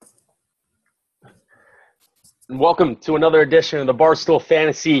Welcome to another edition of the Barstool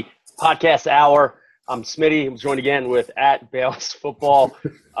Fantasy Podcast Hour. I'm Smitty. I'm joined again with @Bayless Football,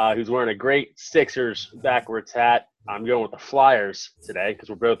 who's wearing a great Sixers backwards hat. I'm going with the Flyers today because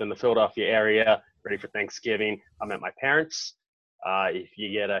we're both in the Philadelphia area, ready for Thanksgiving. I'm at my parents'. If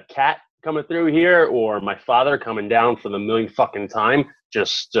you get a cat coming through here or my father coming down for the millionth fucking time,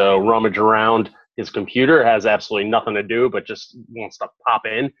 just rummage around his computer, has absolutely nothing to do but just wants to pop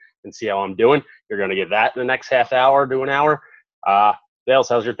in and see how I'm doing. You're going to get that in the next half hour to an hour. Dales,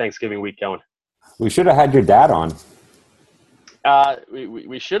 how's your Thanksgiving week going? We should have had your dad on.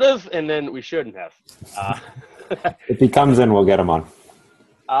 We should have, and then we shouldn't have. If he comes in, we'll get him on.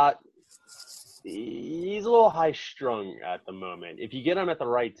 He's a little high-strung at the moment. If you get him at the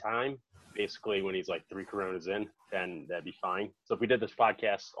right time, basically when he's like 3 Coronas in, then that'd be fine. So if we did this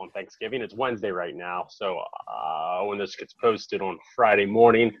podcast on Thanksgiving, it's Wednesday right now. So when this gets posted on Friday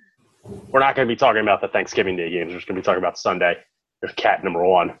morning, we're not going to be talking about the Thanksgiving Day games. We're just going to be talking about Sunday. There's cat number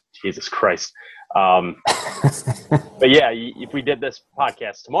 1. Jesus Christ. But yeah, if we did this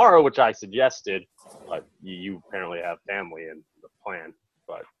podcast tomorrow, which I suggested, but you apparently have family in the plan.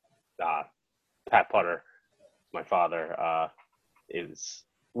 But Pat Putter, my father,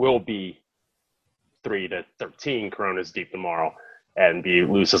 will be 3 to 13 Coronas deep tomorrow and be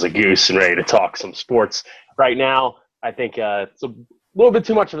loose as a goose and ready to talk some sports. Right now, I think it's a little bit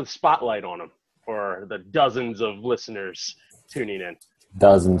too much of a spotlight on him for the dozens of listeners tuning in.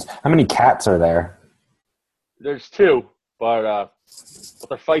 Dozens. How many cats are there? There's 2, but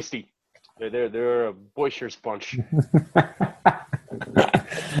they're feisty. They're a boisterous bunch.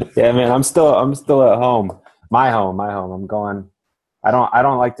 Yeah, man, I'm still at home. My home. I'm going. I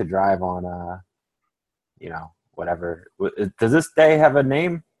don't like to drive on whatever. Does this day have a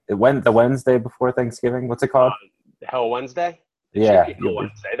name? It went the Wednesday before Thanksgiving. What's it called? Hell Wednesday? Yeah. Hell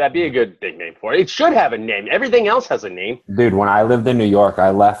Wednesday. That'd be a good big name for it. It should have a name. Everything else has a name. Dude, when I lived in New York, I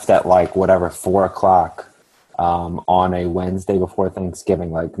left at 4 o'clock on a Wednesday before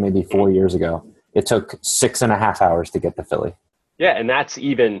Thanksgiving, like maybe 4 years ago. It took 6.5 hours to get to Philly. Yeah, and that's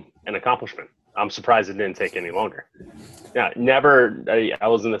even an accomplishment. I'm surprised it didn't take any longer. Yeah, never. I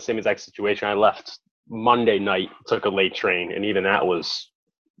was in the same exact situation. I left Monday night, took a late train, and even that was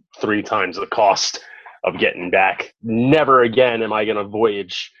 3 times the cost of getting back. Never again am I going to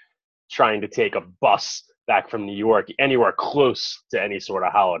voyage trying to take a bus back from New York anywhere close to any sort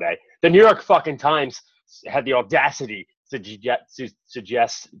of holiday. The New York fucking Times had the audacity to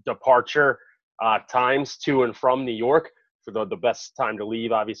suggest departure times to and from New York for the best time to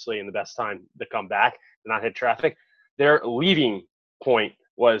leave, obviously, and the best time to come back to not hit traffic. Their leaving point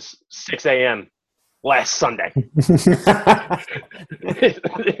was 6 a.m. last Sunday.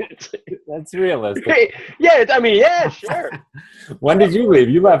 That's realistic. Yeah, sure. When did you leave?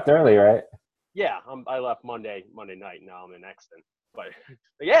 You left early, right? Yeah, I left Monday night. Now I'm in Exton. But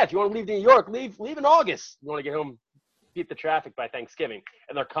yeah, if you want to leave New York, leave in August. You want to get home, beat the traffic by Thanksgiving.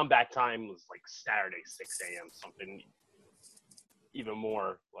 And their comeback time was like Saturday, 6 a.m., something even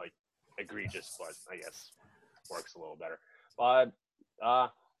more like egregious, but I guess works a little better. But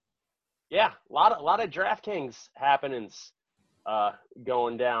yeah, a lot of DraftKings happenings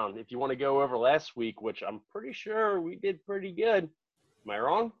going down. If you want to go over last week, which I'm pretty sure we did pretty good. Am I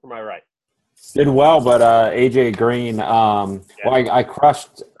wrong or am I right? Did well, but AJ Green. Well, I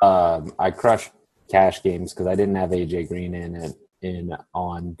crushed cash games because I didn't have AJ Green in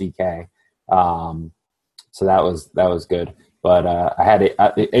on DK. So that was good. But I had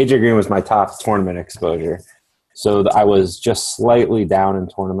AJ Green was my top tournament exposure, so I was just slightly down in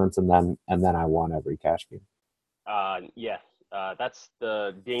tournaments, and then I won every cash game. That's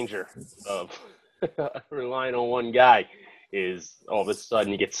the danger of relying on one guy. Is all of a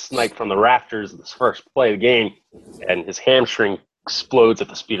sudden he gets sniped from the rafters in this first play of the game, and his hamstring explodes at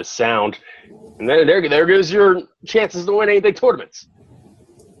the speed of sound, and there goes your chances to win any big tournaments.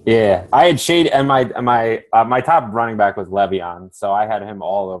 Yeah, I had Shady, and my top running back was Le'Veon, so I had him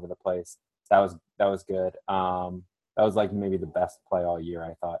all over the place. That was good. That was like maybe the best play all year,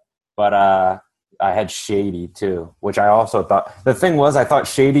 I thought. But I had Shady too, which I also thought. The thing was, I thought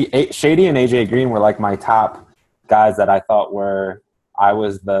Shady and AJ Green were like my top guys that I thought I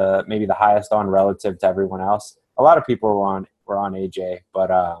was maybe the highest on relative to everyone else. A lot of people were on AJ,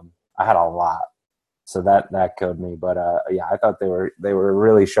 but I had a lot. So that killed me, but yeah, I thought they were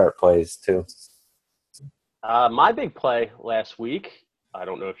really sharp plays too. My big play last week, I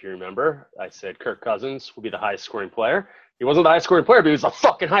don't know if you remember, I said Kirk Cousins will be the highest scoring player. He wasn't the highest scoring player, but he was the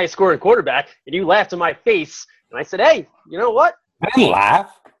fucking highest scoring quarterback, and you laughed in my face, and I said, hey, you know what? I didn't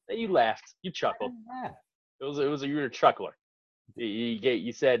laugh. You laughed. You chuckled. It was you were a chuckler.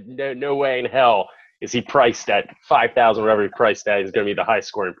 You said no way in hell is he priced at 5,000, whatever he priced at, he's going to be the high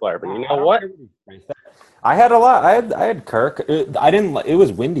scoring player. But you know what? I had a lot. I had Kirk. It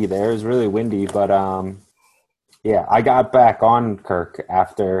was windy there. It was really windy, but yeah, I got back on Kirk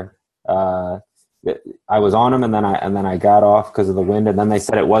after I was on him, and then I got off because of the wind, and then they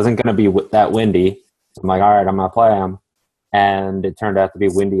said it wasn't going to be that windy. So I'm like, all right, I'm going to play him, and it turned out to be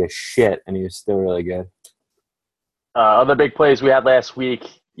windy as shit, and he was still really good. Other big plays we had last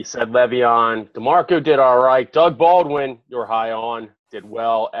week, you said Le'Veon. DeMarco did all right. Doug Baldwin, you were high on, did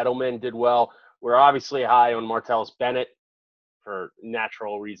well. Edelman did well. We're obviously high on Martellus Bennett for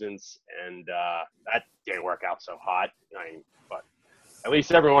natural reasons, and that didn't work out so hot. But at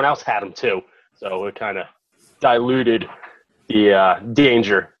least everyone else had him too, so it kind of diluted the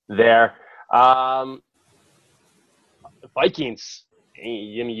danger there. The Vikings, I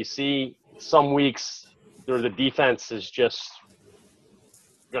mean, you see some weeks where the defense is just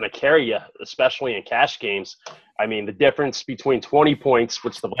going to carry you, especially in cash games. I mean, the difference between 20 points,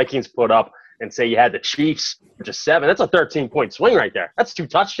 which the Vikings put up, and say you had the Chiefs, which is 7, that's a 13-point swing right there. That's 2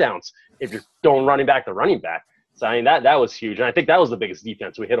 touchdowns if you're going running back to running back. So, I mean, that was huge. And I think that was the biggest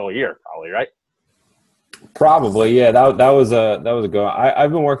defense we hit all year, probably, right? Probably, yeah. That was a go.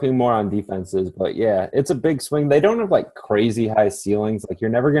 I've been working more on defenses, but yeah, it's a big swing. They don't have like crazy high ceilings. Like you're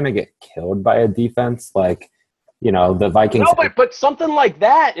never gonna get killed by a defense. Like, you know, the Vikings. No, but something like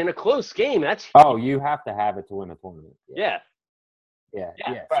that in a close game, that's huge. Oh, you have to have it to win a tournament. Yeah. Yeah.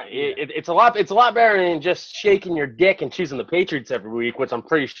 Right. It's a lot better than just shaking your dick and choosing the Patriots every week, which I'm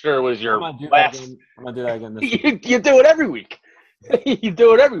pretty sure was your last. I'm gonna do that again this week. You do it every week. You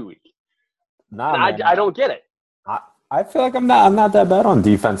do it every week. Nah, I don't get it. I feel like I'm not that bad on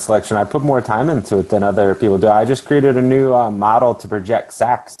defense selection. I put more time into it than other people do. I just created a new model to project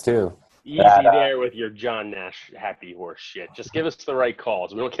sacks too. Easy there with your John Nash happy horse shit. Just give us the right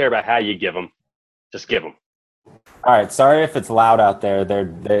calls. We don't care about how you give them. Just give them. All right. Sorry if it's loud out there.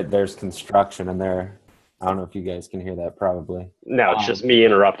 There's construction and there. I don't know if you guys can hear that. Probably. No, it's just me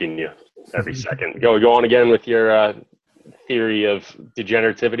interrupting you every second. Go on again with your theory of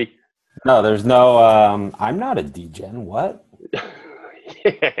degenerativity. No, there's no. I'm not a degen. What?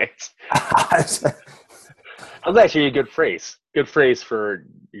 Yes. That was actually a good phrase. Good phrase for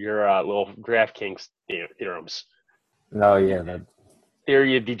your little DraftKings theorems. No, yeah, that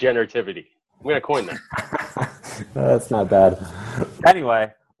theory of degenerativity. I'm gonna coin that. That's not bad.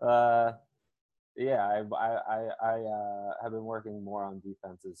 Anyway, yeah, I have been working more on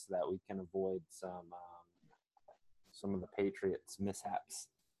defenses so that we can avoid some of the Patriots' mishaps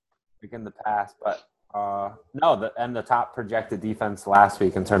in the past, but the top projected defense last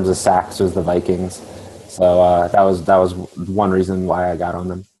week in terms of sacks was the Vikings. So that was one reason why I got on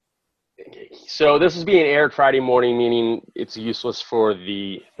them. So this is being aired Friday morning, meaning it's useless for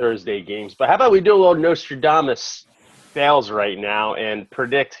the Thursday games. But how about we do a little Nostradamus fails right now and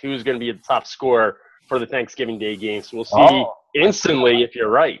predict who's going to be the top scorer for the Thanksgiving Day games. We'll see instantly if you're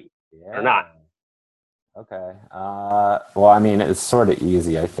right or not. Okay. Well, I mean, it's sort of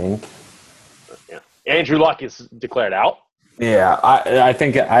easy, I think. Yeah. Andrew Luck is declared out. Yeah, I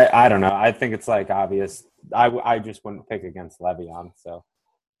think I don't know. I think it's like obvious. I just wouldn't pick against Le'Veon. So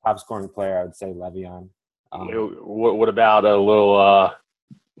top scoring player, I would say Le'Veon. What about a little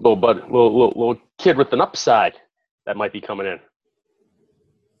kid with an upside that might be coming in?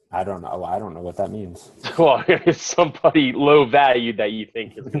 I don't know. I don't know what that means. Well, it's somebody low value that you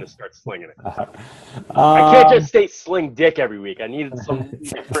think is going to start slinging it. I can't just say sling dick every week. I needed some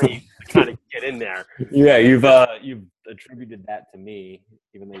phrase to kind of get in there. Yeah, you've attributed that to me,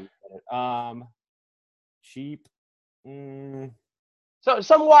 even though you said it. Cheap. So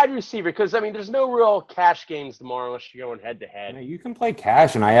some wide receiver, because I mean, there's no real cash games tomorrow unless you're going head to head. You can play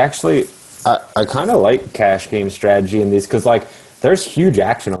cash, and I kind of like cash game strategy in these because like. There's huge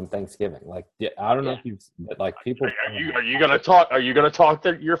action on Thanksgiving. Like, I don't know if you've, like, people. Are you gonna talk? Are you gonna talk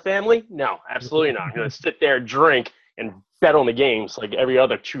to your family? No, absolutely not. I'm gonna sit there, drink, and bet on the games like every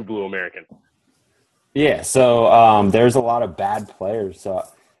other true blue American. Yeah. So there's a lot of bad players. So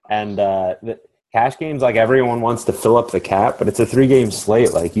the cash games, like everyone wants to fill up the cap, but it's a 3-game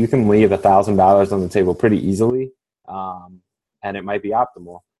slate. Like you can leave $1,000 on the table pretty easily, and it might be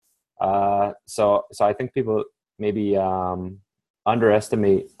optimal. So I think people maybe.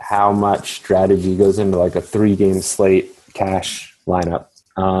 Underestimate how much strategy goes into like a 3-game slate cash lineup.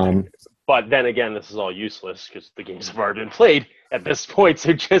 But then again, this is all useless because the games have already been played at this point.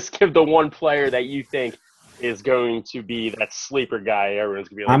 So just give the one player that you think is going to be that sleeper guy. Everyone's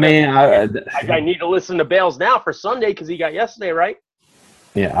gonna be like, I need to listen to Bales now for Sunday because he got yesterday, right?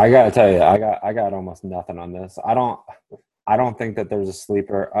 Yeah, I gotta tell you, I got almost nothing on this. I don't think that there's a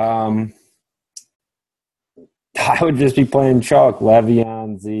sleeper. I would just be playing chalk.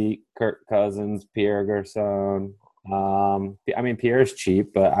 Le'Veon, Zeke, Kirk Cousins, Pierre Garcon. I mean, Pierre's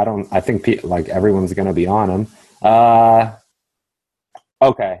cheap, but I don't. I think like everyone's going to be on him.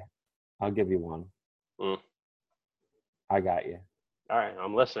 Okay, I'll give you one. Mm. I got you. All right,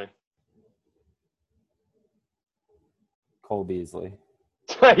 I'm listening. Cole Beasley.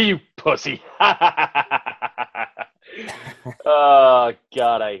 You pussy. Oh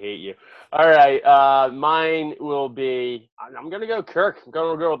God, I hate you. All right, mine will be. I'm gonna go Kirk. I'm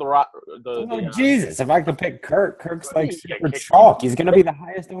gonna go with Oh, Jesus. If I could pick Kirk, Kirk's like you super chalk. He's going to be the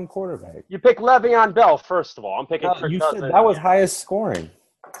highest owned quarterback. you pick Le'Veon Bell first of all. I'm picking No, Kirk you said Cousins. that was highest scoring.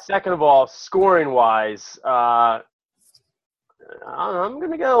 Second of all, scoring wise, I'm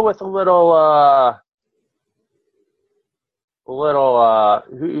gonna go with a little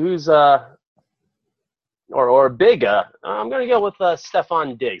who's or big. I'm gonna go with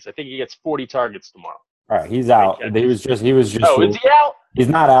Stephon Diggs. I think he gets 40 targets tomorrow. All right, he's out. He was just. Oh, is he out? He's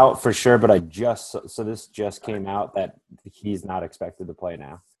not out for sure, but so this just came out that he's not expected to play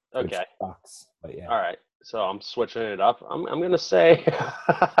now. Which Okay. sucks, but yeah. All right. So I'm switching it up. I'm gonna say,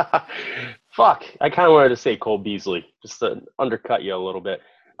 fuck. I kind of wanted to say Cole Beasley just to undercut you a little bit.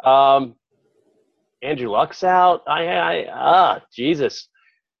 Andrew Luck's out. Jesus.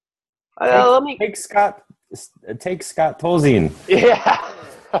 Let me Take Scott Tolzien. Yeah.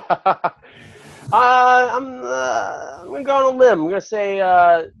 I'm gonna go on a limb. I'm gonna say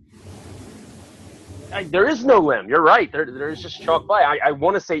there is no limb. You're right. There is just chalk play. I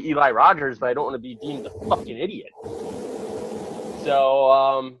want to say Eli Rogers, but I don't want to be deemed a fucking idiot.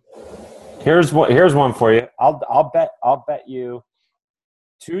 So Here's one for you. I'll bet you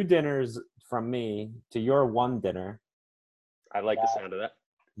 2 dinners from me to your 1 dinner. I like the sound of that.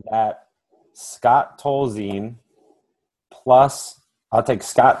 That Scott Tolzien plus I'll take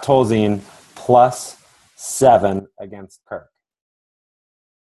Scott Tolzien plus 7 against Kirk.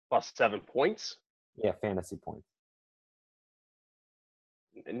 Plus 7 points? Yeah, fantasy points.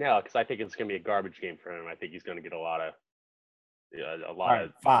 No, because I think it's going to be a garbage game for him. I think he's going to get a lot of right,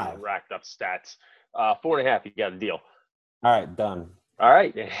 5 racked up stats. 4.5, you got a deal. All right, done. All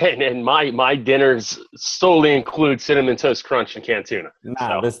right, and my dinners solely include cinnamon toast crunch and canned tuna.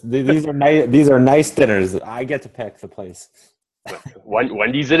 Nah, so. These are nice dinners. I get to pick the place.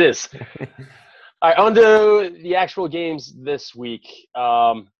 Wendy's it is. All right, on to the actual games this week.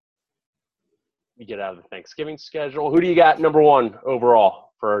 You get out of the Thanksgiving schedule. Who do you got number 1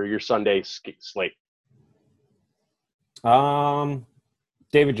 overall for your Sunday slate?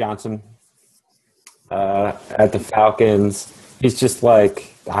 David Johnson at the Falcons. He's just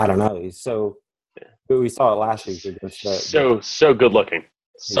like, I don't know. He's so we saw it last week against so good looking.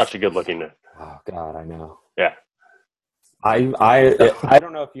 Such a good looking man. Oh God, I know. Yeah. I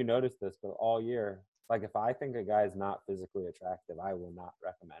don't know if you noticed this, but all year, like if I think a guy's not physically attractive, I will not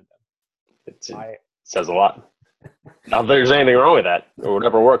recommend him. It says a lot. Not that there's anything wrong with that. Or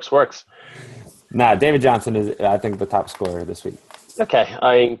whatever works. Nah, David Johnson is, I think, the top scorer this week.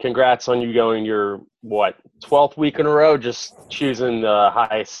 Okay. Congrats on you going your, 12th week in a row, just choosing the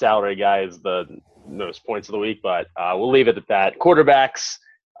highest salary guy as the most points of the week. But we'll leave it at that. Quarterbacks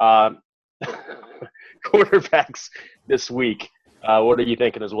this week. What are you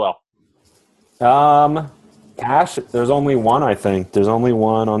thinking as well? Cash, there's only one, I think. There's only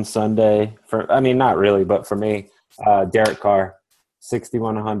one on Sunday. Not really, but for me, Derek Carr,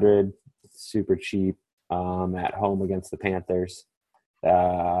 6,100, super cheap at home against the Panthers.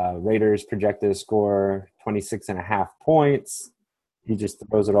 Raiders projected to score 26.5 points. He just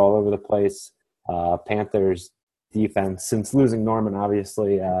throws it all over the place. Panthers defense, since losing Norman,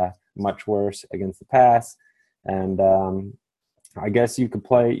 obviously much worse against the pass. And I guess you could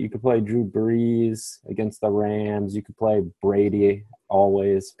play Drew Brees against the Rams. You could play Brady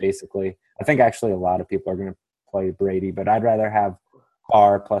always, basically. I think actually a lot of people are going to play Brady, but I'd rather have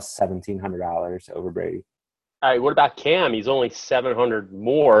Carr plus $1,700 over Brady. All right, what about Cam? He's only $700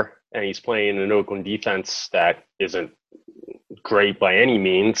 more, and he's playing an Oakland defense that isn't great by any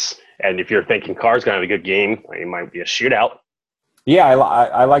means. And if you're thinking Carr's going to have a good game, it might be a shootout. Yeah,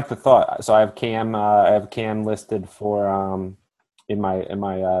 I like the thought. So I have Cam listed for in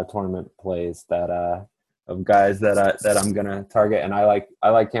my tournament plays that of guys that I'm gonna target, and I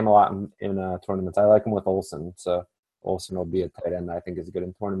like Cam a lot in tournaments. I like him with Olsen, so Olsen will be a tight end I think is good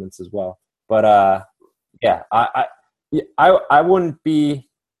in tournaments as well. But yeah, I wouldn't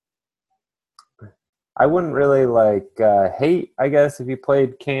really hate, I guess, if you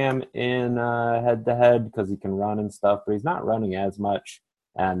played Cam in head-to-head because he can run and stuff, but he's not running as much.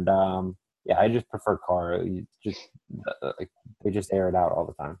 And, I just prefer Carr. They just air it out all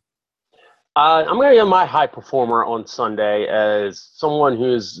the time. I'm going to get my high performer on Sunday as someone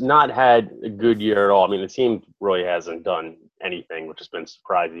who's not had a good year at all. I mean, the team really hasn't done anything, which has been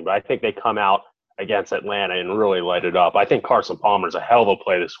surprising. But I think they come out against Atlanta and really light it up. I think Carson Palmer's a hell of a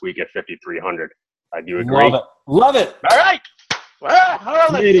play this week at 5,300. Do you Love agree? it. Love it. All right. We're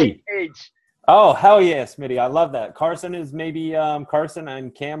on the same Smitty. page. Oh, hell yeah, Smitty. I love that. Carson is maybe Carson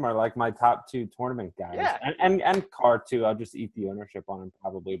and Cam are like my top two tournament guys. Yeah. And Carr too. I'll just eat the ownership on him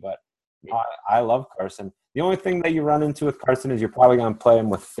probably, but I love Carson. The only thing that you run into with Carson is you're probably going to play him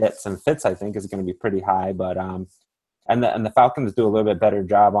with Fitz, and Fitz I think is going to be pretty high, but and the Falcons do a little bit better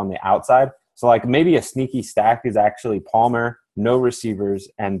job on the outside. So like maybe a sneaky stack is actually Palmer, no receivers,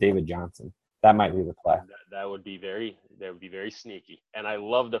 and David Johnson. That might be the play. That would be very sneaky. And I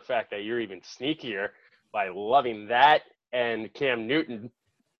love the fact that you're even sneakier by loving that and Cam Newton,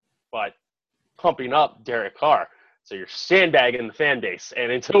 but pumping up Derek Carr. So you're sandbagging the fan base.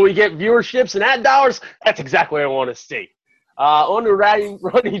 And until we get viewerships and ad dollars, that's exactly what I want to see. On the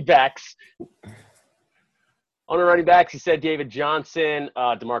running backs. On the running backs, he said David Johnson.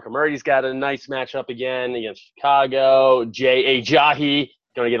 DeMarco Murray's got a nice matchup again against Chicago. Jay Ajayi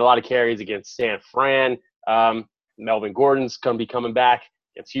going to get a lot of carries against San Fran. Melvin Gordon's going to be coming back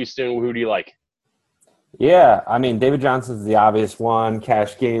against Houston. Who do you like? Yeah, I mean, David Johnson's the obvious one.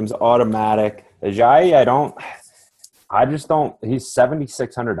 Cash games, automatic. Ajayi, I just don't – he's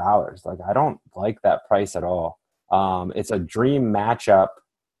 $7,600. Like, I don't like that price at all. It's a dream matchup,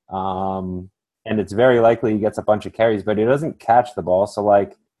 and it's very likely he gets a bunch of carries, but he doesn't catch the ball. So,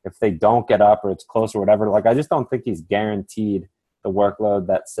 like, if they don't get up or it's close or whatever, like, I just don't think he's guaranteed the workload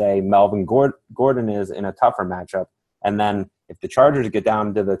that, say, Melvin Gordon is in a tougher matchup. And then if the Chargers get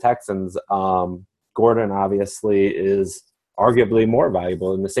down to the Texans, Gordon obviously is arguably more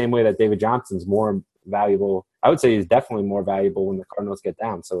valuable in the same way that David Johnson's more valuable. I would say he's definitely more valuable when the Cardinals get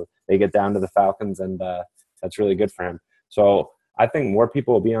down. So they get down to the Falcons, and that's really good for him. So I think more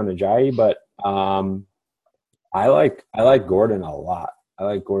people will be on Ajayi, but I like Gordon a lot. I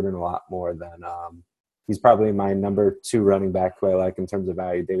like Gordon a lot more than he's probably my number 2 running back who I like in terms of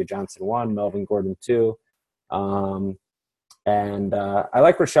value. David Johnson 1, Melvin Gordon 2. And I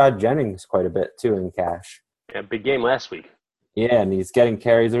like Rashad Jennings quite a bit too in cash. Yeah, big game last week. Yeah, and he's getting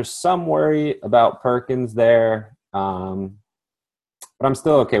carries. There's some worry about Perkins there, but I'm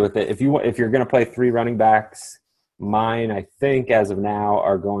still okay with it. If you're going to play 3 running backs, mine I think as of now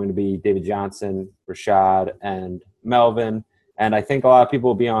are going to be David Johnson, Rashad, and Melvin. And I think a lot of people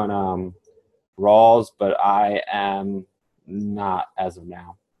will be on Rawls, but I am not as of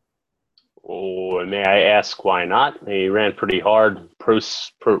now. Oh, and may I ask why not? He ran pretty hard.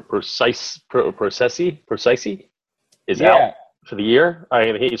 Procesi is out for the year. I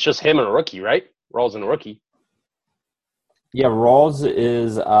mean, it's just him and a rookie, right? Rawls and a rookie. Yeah, Rawls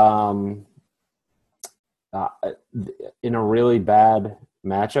is in a really bad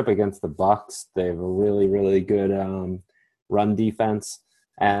matchup against the Bucs. They have a really, really good run defense.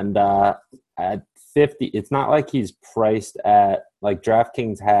 And at 50, it's not like he's priced at – like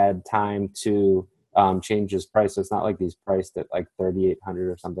DraftKings had time to change his price. So it's not like he's priced at like 3,800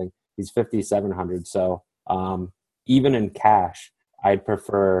 or something. He's 5,700. So even in cash, I'd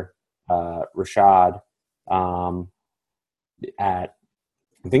prefer Rashad at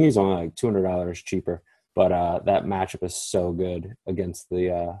 – I think he's only like $200 cheaper. But that matchup is so good against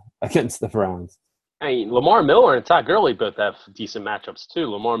the Browns. I mean, Lamar Miller and Todd Gurley both have decent matchups too.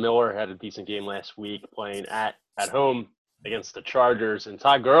 Lamar Miller had a decent game last week playing at home against the Chargers. And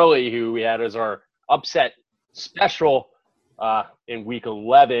Todd Gurley, who we had as our upset special in Week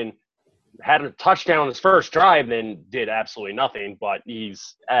 11, had a touchdown his first drive, then did absolutely nothing. But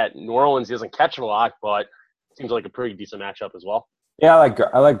he's at New Orleans. He doesn't catch a lot, but seems like a pretty decent matchup as well. Yeah,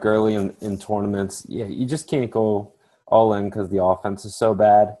 I like Gurley in tournaments. Yeah, you just can't go all in because the offense is so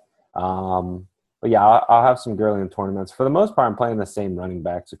bad. But yeah, I'll have some Gurley in tournaments. For the most part, I'm playing the same running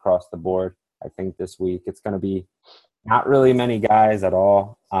backs across the board. I think this week it's going to be not really many guys at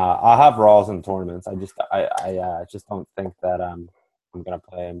all. I'll have Rawls in tournaments. I just don't think that I'm going to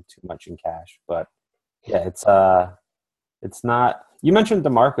play him too much in cash. But yeah, it's not. You mentioned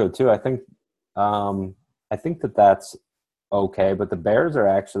DeMarco too. I think that's okay, but the Bears are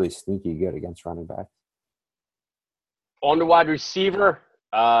actually sneaky good against running backs. On the wide receiver,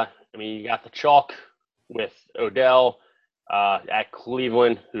 I mean, you got the chalk with Odell at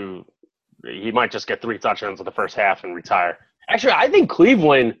Cleveland, who he might just get 3 touchdowns in the first half and retire. Actually, I think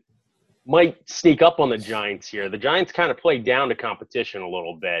Cleveland might sneak up on the Giants here. The Giants kind of played down to competition a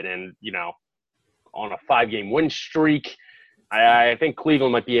little bit, and, you know, on a 5-game win streak, I think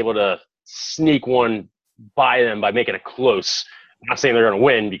Cleveland might be able to sneak one by them by making it close. I'm not saying they're going to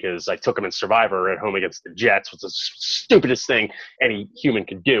win because I took them in Survivor at home against the Jets, which is the stupidest thing any human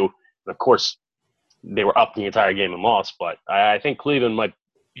could do. And of course, they were up the entire game and lost, but I think Cleveland might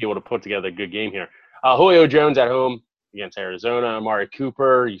be able to put together a good game here. Julio Jones at home against Arizona. Amari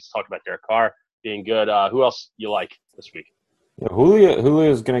Cooper. You talked about Derek Carr being good. Who else you like this week? Yeah,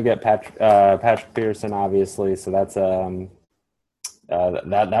 Julio's going to get Patrick Peterson, obviously. So that's I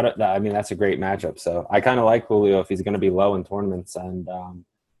mean, that's a great matchup. So I kind of like Julio if he's going to be low in tournaments, and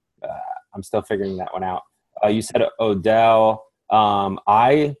I'm still figuring that one out. You said Odell.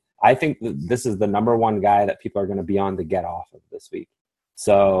 I think this is the number one guy that people are going to be on to get off of this week.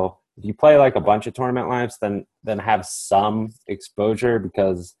 So if you play like a bunch of tournament lineups, then have some exposure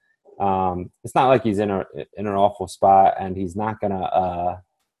because it's not like he's in an awful spot, and he's not gonna.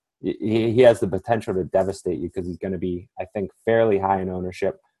 He has the potential to devastate you because he's going to be, I think, fairly high in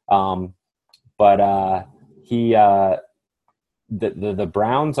ownership. But the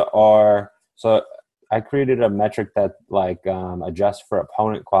Browns are so. I created a metric that adjusts for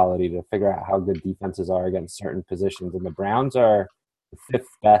opponent quality to figure out how good defenses are against certain positions, and the Browns are the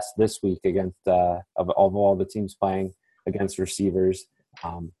fifth best this week against of all the teams playing against receivers.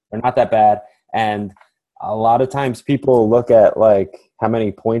 They're not that bad, and a lot of times people look at like how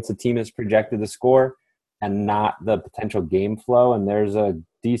many points a team is projected to score and not the potential game flow. And there's a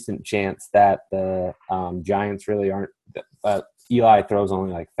decent chance that the Giants really aren't Eli throws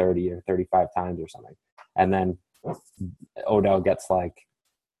only like 30 or 35 times or something. And then Odell gets like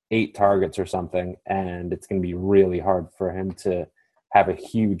 8 targets or something. And it's going to be really hard for him to have a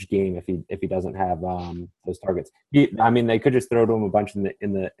huge game if he doesn't have those targets. They could just throw to him a bunch in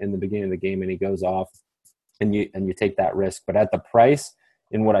the beginning of the game and he goes off. And you take that risk. But at the price,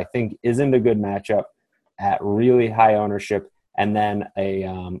 in what I think isn't a good matchup, at really high ownership, and then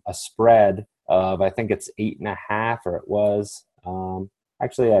a spread of, I think it's 8.5, or it was.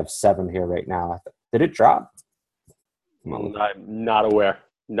 Actually, I have 7 here right now. Did it drop? I'm not aware.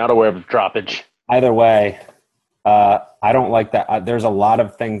 Not aware of droppage. Either way, I don't like that. There's a lot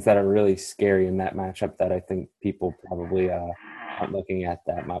of things that are really scary in that matchup that I think people probably aren't looking at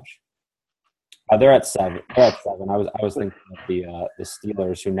that much. They're at 7. I was thinking of the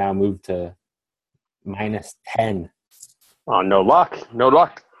Steelers, who now moved to -10. Oh, no luck. I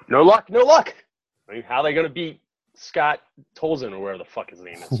mean, how are they going to beat Scott Tolzien or whatever the fuck his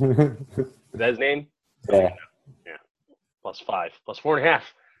name is? Is that his name? Yeah. Yeah. +5,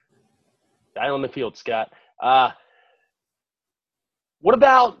 +4.5. Guy on the field, Scott. What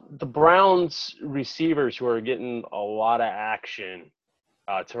about the Browns receivers who are getting a lot of action?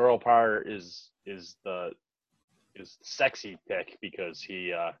 Terrell Pryor is the sexy pick because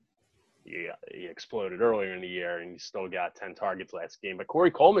he exploded earlier in the year and he still got 10 targets last game. But Corey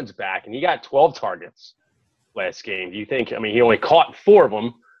Coleman's back and he got 12 targets last game. Do you think? I mean, he only caught 4 of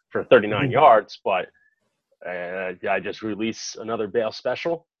them for 39 yards, but I just release another bail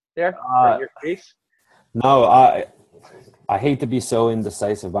special there in your face. No, I hate to be so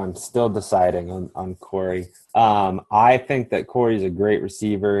indecisive. I'm still deciding on Corey. I think that Corey's a great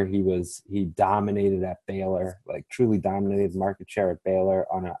receiver. He dominated at Baylor, like truly dominated market share at Baylor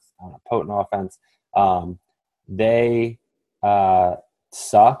on a potent offense. They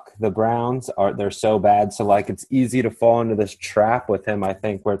suck. The Browns they're so bad. So like it's easy to fall into this trap with him, I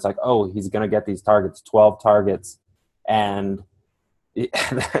think, where it's like, oh, he's gonna get these targets, 12 targets, and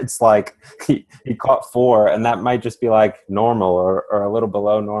it's like he caught 4, and that might just be like normal or a little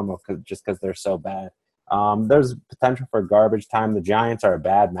below normal because they're so bad. There's potential for garbage time. The Giants are a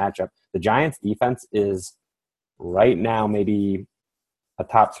bad matchup. The Giants defense is right now maybe a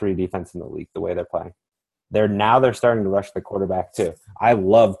top 3 defense in the league the way they're playing. They're starting to rush the quarterback too.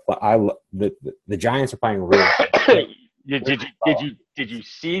 The Giants are playing really Did you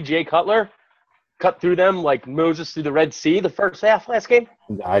see Jay Cutler cut through them like Moses through the Red Sea the first half last game?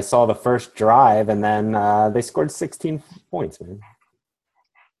 I saw the first drive, and then they scored 16 points, man.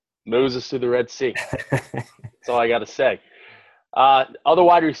 Moses through the Red Sea. That's all I got to say. Other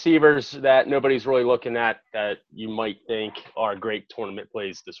wide receivers that nobody's really looking at that you might think are great tournament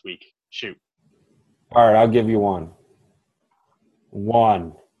plays this week. Shoot. All right, I'll give you one.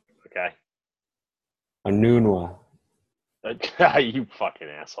 Okay. Anunua. You fucking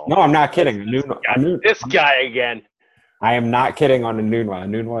asshole. No, I'm not kidding. This guy again. I am not kidding on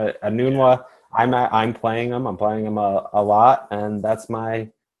Anunua. I'm playing him. I'm playing him a lot, and that's my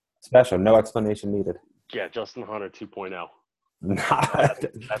special. No explanation needed. Yeah, Justin Hunter 2.0.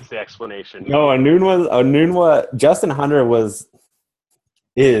 That's the explanation. No, Anunua. Justin Hunter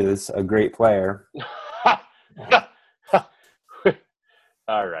is a great player.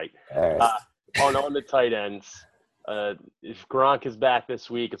 All right. On the tight ends. if Gronk is back this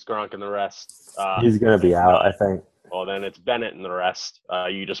week, it's Gronk and the rest. He's going to be out, I think. Well, then it's Bennett and the rest.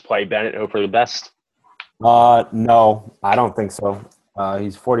 You just play Bennett, hope for the best? No, I don't think so.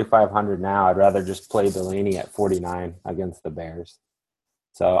 He's 4,500 now. I'd rather just play Delaney at 49 against the Bears.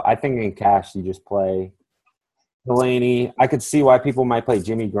 So I think in cash you just play Delaney. I could see why people might play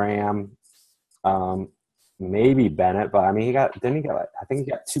Jimmy Graham, maybe Bennett, but I mean I think he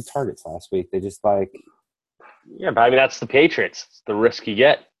got 2 targets last week. They just yeah, but I mean that's the Patriots. It's the risk you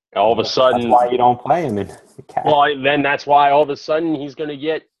get. All of a sudden, that's why you don't play him in cash. Well, then that's why all of a sudden he's going to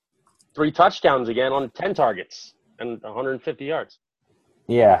get 3 touchdowns again on 10 targets and 150 yards.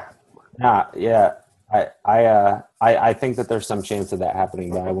 Yeah. Yeah. I think that there's some chance of that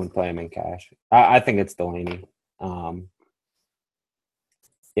happening, but I wouldn't play him in cash. I think it's Delaney.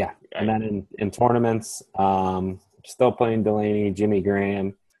 Yeah. And then in tournaments, still playing Delaney, Jimmy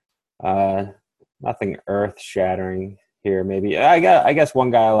Graham. Nothing earth-shattering here. Maybe I guess one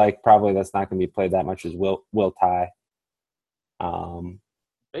guy I like probably that's not going to be played that much is Will Tye.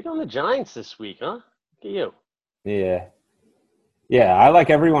 Big on the Giants this week, huh? Look at you. Yeah. Yeah, I like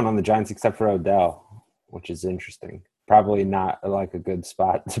everyone on the Giants except for Odell, which is interesting. Probably not like a good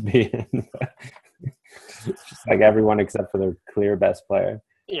spot to be in. Just like everyone except for their clear best player.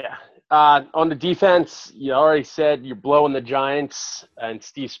 Yeah. On the defense, you already said you're blowing the Giants and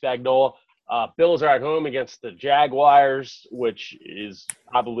Steve Spagnuolo. Bills are at home against the Jaguars, which is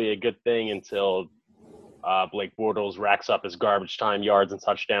probably a good thing until Blake Bortles racks up his garbage time yards and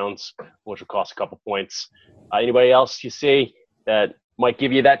touchdowns, which will cost a couple points. Anybody else you see that might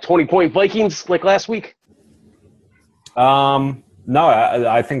give you that 20-point Vikings like last week? No,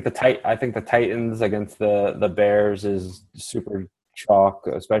 I think the Titans against the Bears is super chalk,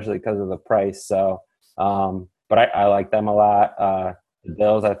 especially because of the price. So, but I like them a lot. The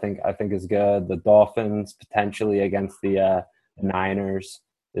Bills, I think is good. The Dolphins potentially against the Niners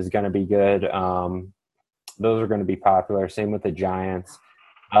is going to be good. Those are going to be popular. Same with the Giants.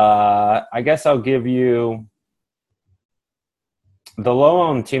 I guess I'll give you the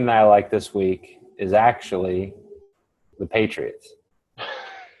low-owned team that I like this week is actually the Patriots.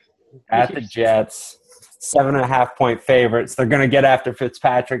 At the Jets, 7.5-point favorites. They're going to get after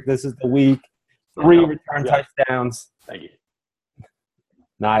Fitzpatrick. This is the week. 3 return touchdowns. Thank you.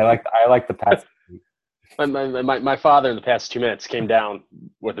 No, I like the Pats. My father in the past 2 minutes came down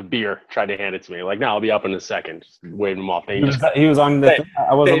with a beer, tried to hand it to me. Like, no, I'll be up in a second. Just waving him off. He was on the.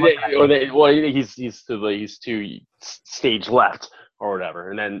 I wasn't. He's to stage left or whatever,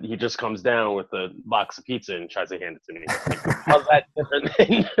 and then he just comes down with a box of pizza and tries to hand it to me. How's that different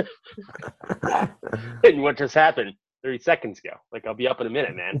than what just happened 30 seconds ago? Like, I'll be up in a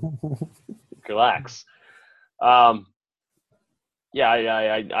minute, man. Relax. Yeah,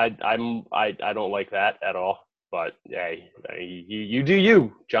 I don't like that at all. But yeah, you do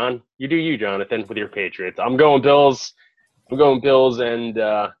you, John. You do you, Jonathan, with your Patriots. I'm going Bills, and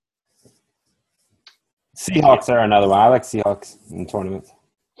Seahawks are another one. I like Seahawks in tournaments.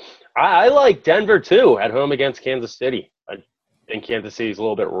 I like Denver too at home against Kansas City. I think Kansas City's a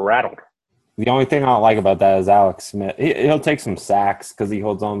little bit rattled. The only thing I don't like about that is Alex Smith. He'll take some sacks because he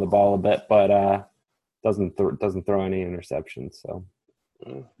holds on the ball a bit, but doesn't throw any interceptions. So,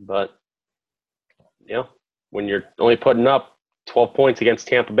 but you know, when you're only putting up 12 points against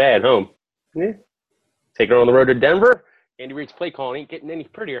Tampa Bay at home, taking her on the road to Denver, Andy Reid's play calling ain't getting any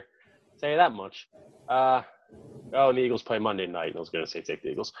prettier. I'll tell you that much. And the Eagles play Monday night. I was going to say take the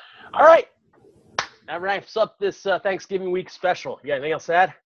Eagles. All right, that wraps up this Thanksgiving week special. You got anything else to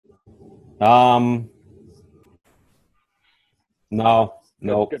add? No.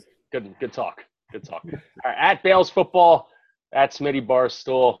 Good talk. Good talk. All right, at Bales Football, at Smitty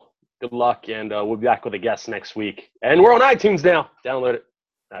Barstool. Good luck, and we'll be back with a guest next week. And we're on iTunes now. Download it.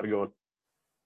 Have a good one.